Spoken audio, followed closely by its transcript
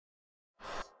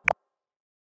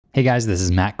Hey guys, this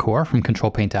is Matt Core from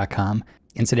ctrlPaint.com,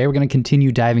 and today we're going to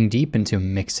continue diving deep into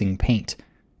mixing paint.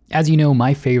 As you know,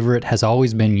 my favorite has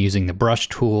always been using the brush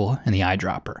tool and the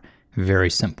eyedropper. Very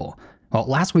simple. Well,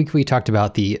 last week we talked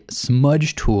about the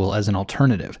smudge tool as an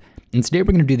alternative, and today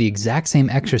we're going to do the exact same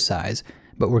exercise,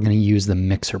 but we're going to use the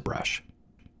mixer brush.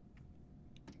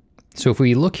 So if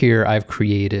we look here, I've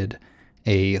created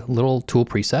a little tool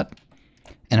preset,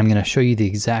 and I'm going to show you the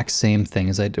exact same thing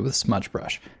as I did with smudge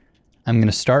brush. I'm going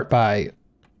to start by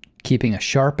keeping a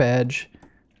sharp edge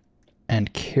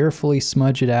and carefully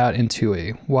smudge it out into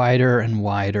a wider and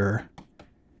wider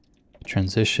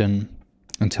transition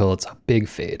until it's a big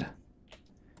fade.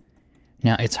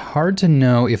 Now, it's hard to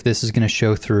know if this is going to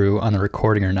show through on the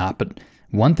recording or not, but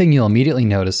one thing you'll immediately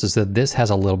notice is that this has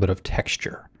a little bit of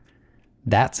texture.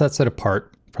 That sets it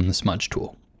apart from the smudge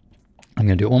tool. I'm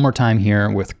going to do it one more time here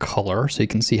with color so you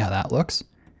can see how that looks.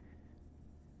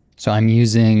 So I'm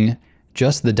using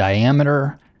just the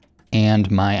diameter and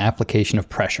my application of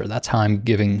pressure. That's how I'm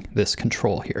giving this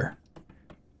control here.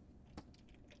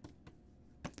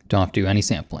 Don't have to do any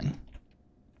sampling.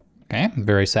 Okay, I'm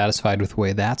very satisfied with the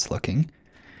way that's looking.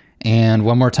 And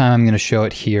one more time, I'm going to show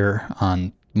it here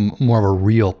on more of a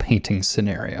real painting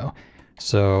scenario.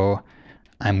 So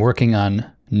I'm working on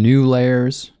new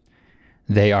layers.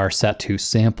 They are set to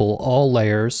sample all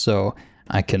layers, so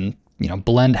I can,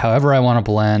 blend however I want to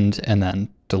blend and then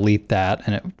delete that,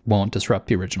 and it won't disrupt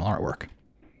the original artwork.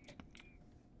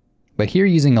 But here,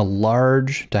 using a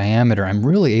large diameter, I'm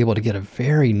really able to get a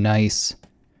very nice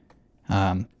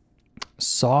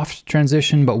soft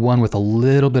transition, but one with a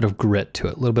little bit of grit to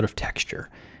it, a little bit of texture,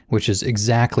 which is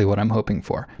exactly what I'm hoping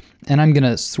for. And I'm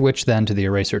gonna switch then to the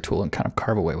eraser tool and kind of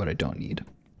carve away what I don't need.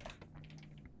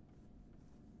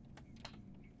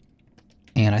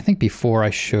 And I think before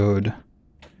I showed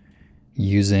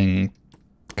using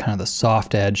kind of the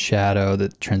soft edge shadow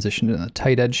that transitioned into the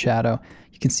tight edge shadow,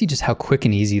 you can see just how quick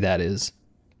and easy that is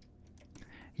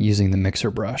using the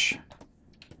mixer brush.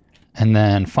 And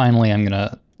then finally, I'm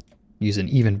gonna use an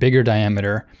even bigger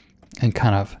diameter and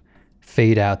kind of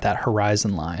fade out that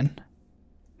horizon line.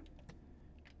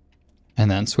 And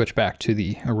then switch back to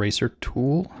the eraser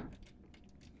tool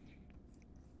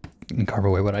and carve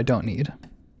away what I don't need.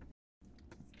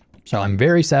 So I'm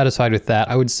very satisfied with that.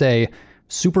 I would say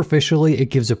superficially, it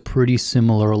gives a pretty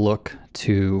similar look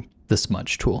to the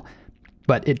smudge tool,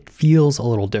 but it feels a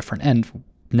little different. And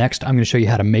next, I'm going to show you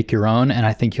how to make your own, and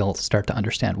I think you'll start to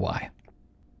understand why.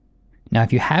 Now,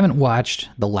 if you haven't watched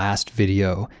the last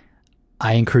video,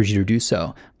 I encourage you to do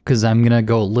so, because I'm going to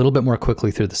go a little bit more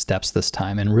quickly through the steps this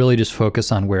time and really just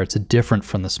focus on where it's different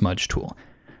from the smudge tool.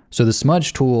 So the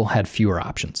smudge tool had fewer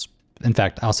options. In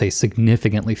fact, I'll say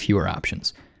significantly fewer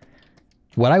options.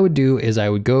 What I would do is I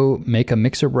would go make a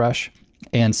mixer brush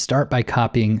and start by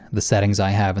copying the settings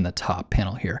I have in the top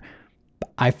panel here.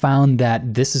 I found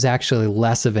that this is actually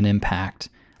less of an impact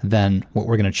than what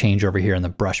we're going to change over here in the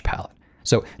brush palette.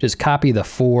 So just copy the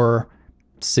 4,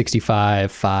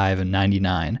 65, 5, and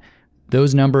 99.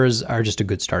 Those numbers are just a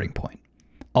good starting point.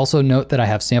 Also note that I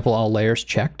have sample all layers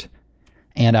checked,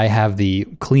 and I have the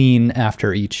clean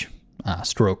after each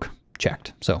stroke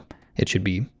checked. So it should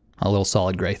be a little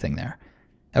solid gray thing there.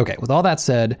 Okay, with all that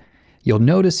said, you'll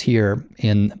notice here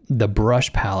in the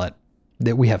brush palette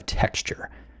that we have texture.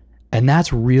 And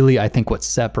that's really, I think, what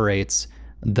separates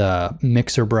the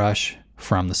mixer brush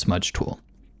from the smudge tool.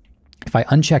 If I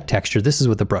uncheck texture, this is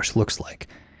what the brush looks like.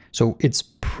 So it's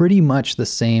pretty much the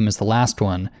same as the last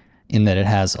one in that it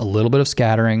has a little bit of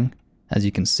scattering, as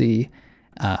you can see.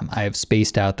 I have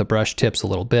spaced out the brush tips a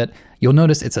little bit. You'll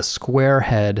notice it's a square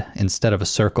head instead of a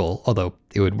circle, although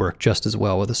it would work just as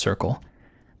well with a circle.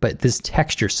 But this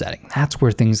texture setting, that's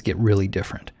where things get really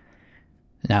different.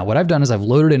 Now, what I've done is I've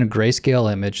loaded in a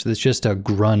grayscale image that's just a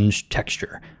grunge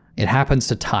texture. It happens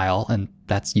to tile, and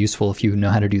that's useful if you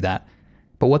know how to do that.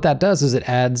 But what that does is it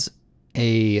adds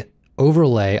a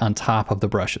overlay on top of the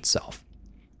brush itself.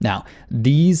 Now,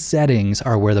 these settings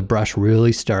are where the brush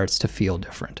really starts to feel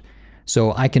different.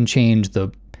 So I can change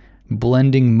the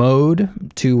blending mode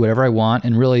to whatever I want,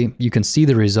 and really you can see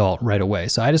the result right away.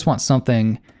 So I just want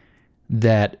something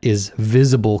that is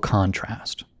visible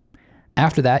contrast.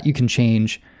 After that, you can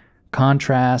change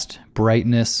contrast,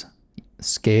 brightness,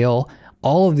 scale.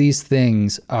 All of these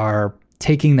things are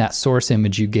taking that source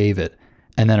image you gave it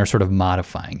and then are sort of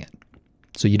modifying it.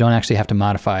 So you don't actually have to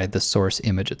modify the source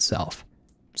image itself.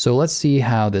 So let's see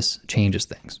how this changes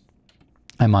things.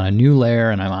 I'm on a new layer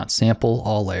and I'm on sample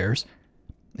all layers.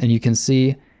 And you can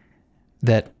see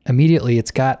that immediately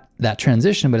it's got that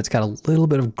transition, but it's got a little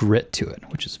bit of grit to it,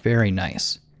 which is very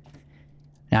nice.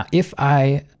 Now, if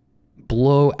I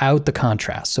blow out the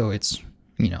contrast, so it's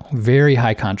very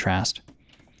high contrast.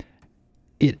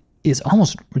 It's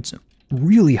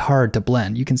really hard to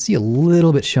blend. You can see a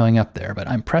little bit showing up there, but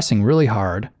I'm pressing really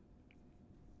hard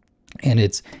and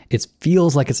it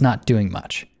feels like it's not doing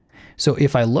much. So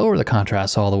if I lower the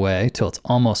contrast all the way till it's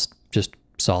almost just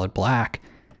solid black,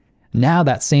 now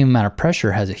that same amount of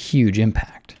pressure has a huge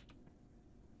impact.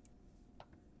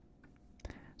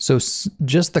 So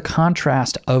just the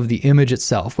contrast of the image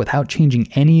itself without changing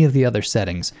any of the other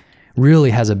settings really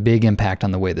has a big impact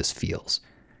on the way this feels.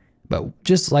 But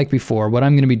just like before, what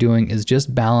I'm going to be doing is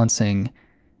just balancing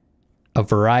a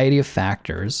variety of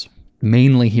factors,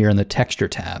 mainly here in the texture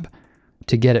tab,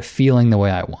 to get it feeling the way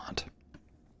I want.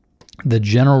 The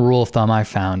general rule of thumb I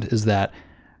found is that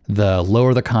the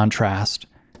lower the contrast,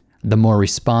 the more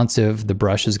responsive the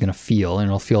brush is going to feel, and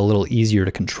it'll feel a little easier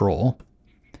to control.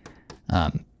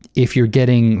 If you're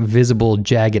getting visible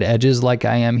jagged edges like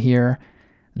I am here,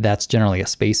 that's generally a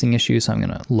spacing issue, so I'm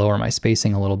going to lower my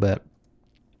spacing a little bit.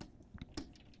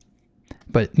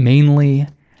 But mainly,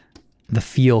 the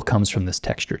feel comes from this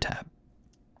texture tab.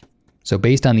 So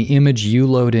based on the image you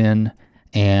load in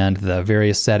and the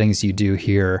various settings you do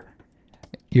here,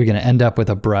 you're going to end up with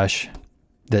a brush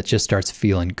that just starts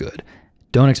feeling good.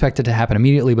 Don't expect it to happen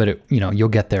immediately, but you'll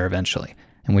get there eventually.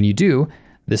 And when you do,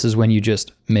 this is when you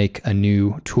just make a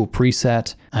new tool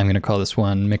preset. I'm going to call this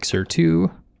one Mixer 2.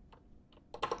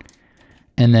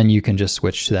 And then you can just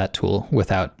switch to that tool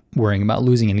without worrying about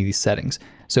losing any of these settings.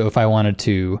 So if I wanted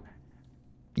to,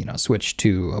 switch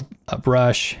to a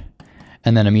brush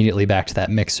and then immediately back to that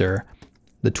mixer,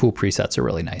 the tool presets are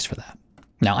really nice for that.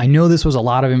 Now, I know this was a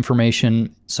lot of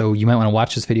information, so you might want to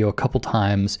watch this video a couple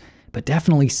times, but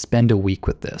definitely spend a week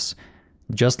with this.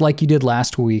 Just like you did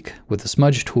last week with the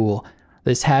smudge tool,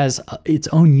 this has its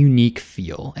own unique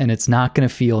feel, and it's not going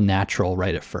to feel natural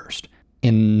right at first.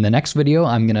 In the next video,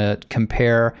 I'm going to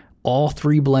compare all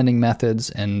 3 blending methods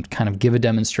and kind of give a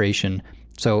demonstration.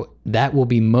 So that will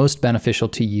be most beneficial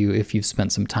to you if you've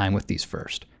spent some time with these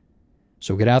first.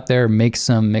 So get out there, make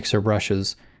some mixer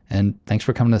brushes, and thanks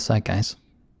for coming to the site, guys.